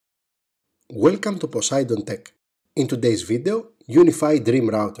Welcome to Poseidwntech. In today's video, Unifi Dream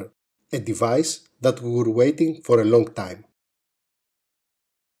Router, a device that we were waiting for a long time.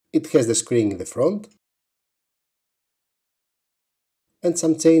 It has the screen in the front and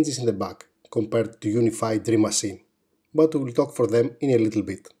some changes in the back compared to Unifi Dream Machine, but we will talk for them in a little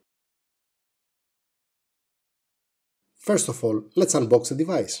bit. First of all, let's unbox the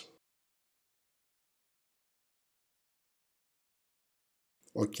device.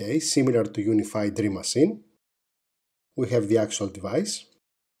 Okay, similar to Unifi Dream Machine, we have the actual device.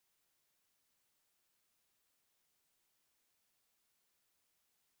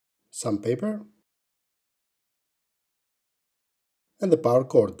 Some paper and the power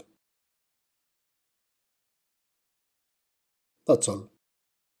cord. That's all.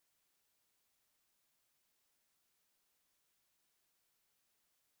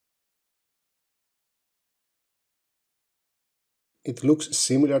 It looks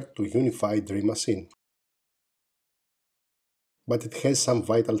similar to Unifi Dream Machine, but it has some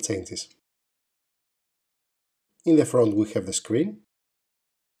vital changes. In the front we have the screen,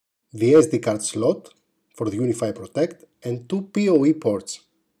 the SD card slot for the UniFi Protect and two PoE ports.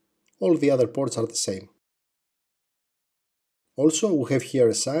 All the other ports are the same. Also, we have here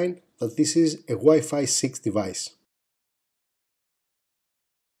a sign that this is a Wi-Fi 6 device.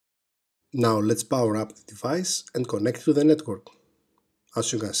 Now let's power up the device and connect to the network.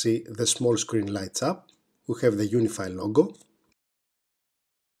 As you can see, the small screen lights up. We have the UniFi logo.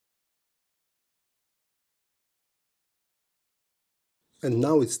 And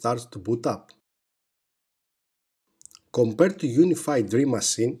now it starts to boot up. Compared to Unifi Dream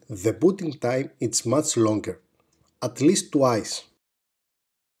Machine, the booting time is much longer, at least twice.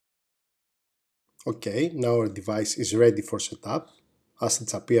 Okay, now our device is ready for setup, as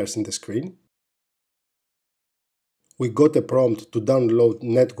it appears in the screen. We got a prompt to download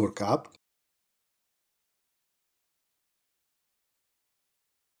network app.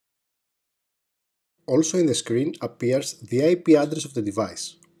 Also in the screen appears the IP address of the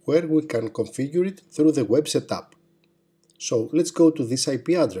device, where we can configure it through the web setup. So let's go to this IP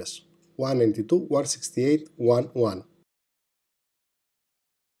address, 192.168.1.1.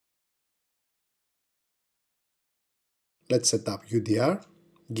 Let's set up UDR,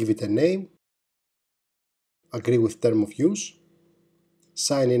 give it a name, agree with term of use,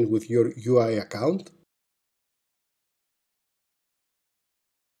 sign in with your UI account,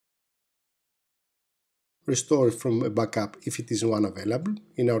 restore it from a backup if it is one available.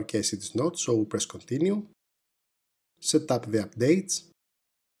 In our case it is not, so we press continue, set up the updates,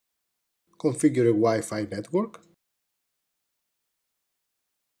 configure a Wi-Fi network,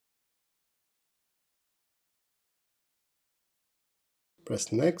 press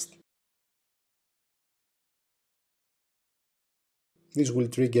next. This will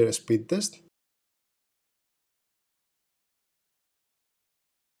trigger a speed test.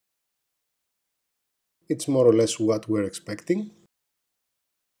 It's more or less what we're expecting.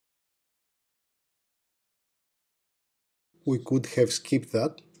 We could have skipped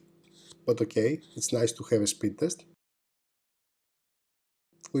that, but okay, it's nice to have a speed test.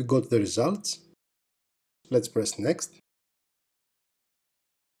 We got the results. Let's press next.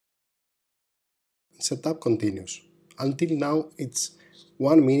 Setup continues. Until now it's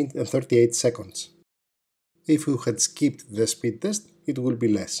 1 minute and 38 seconds. If we had skipped the speed test, it will be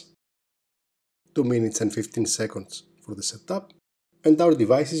less. 2 minutes and 15 seconds for the setup, and our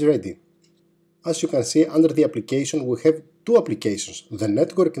device is ready. As you can see, under the application we have two applications, the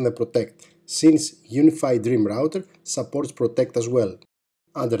network and the Protect, since Unifi Dream Router supports Protect as well.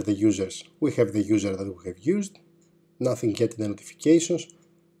 Under the users, we have the user that we have used, nothing yet in the notifications.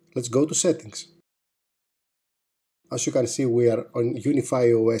 Let's go to settings. As you can see, we are on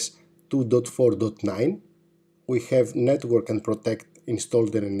Unifi OS 2.4.9. We have network and Protect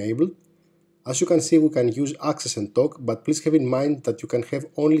installed and enabled. As you can see, we can use access and talk, but please have in mind that you can have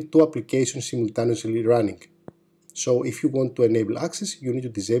only two applications simultaneously running. So if you want to enable access, you need to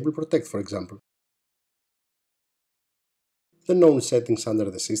disable Protect, for example. The known settings under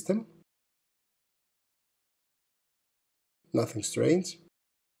the system. Nothing strange.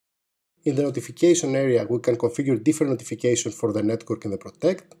 In the notification area, we can configure different notifications for the network and the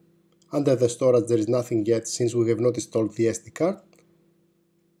Protect. Under the storage, there is nothing yet since we have not installed the SD card.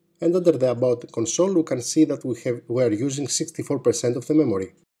 And under the About console, we can see that we are using 64% of the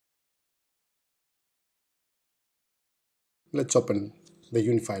memory. Let's open the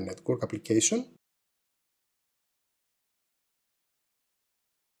UniFi Network application.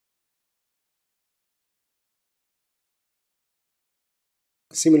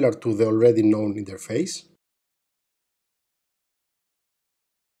 Similar to the already known interface.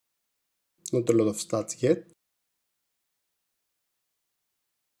 Not a lot of stats yet.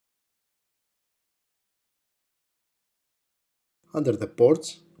 Under the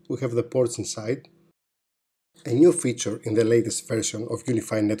ports, we have the ports inside, a new feature in the latest version of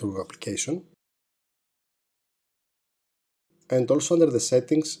UniFi Network application, and also under the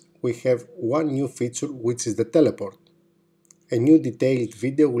settings we have one new feature, which is the teleport. A new detailed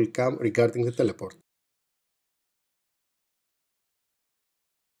video will come regarding the teleport.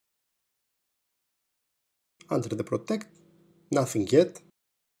 Under the protect, nothing yet,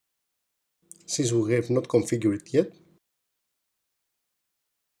 since we have not configured it yet.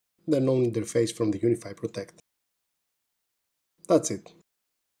 The known interface from the UniFi Protect. That's it.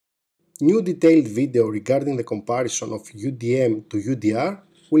 New detailed video regarding the comparison of UDM to UDR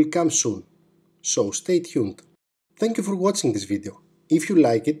will come soon, so stay tuned. Thank you for watching this video. If you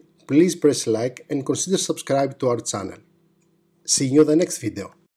like it, please press like and consider subscribing to our channel. See you in the next video.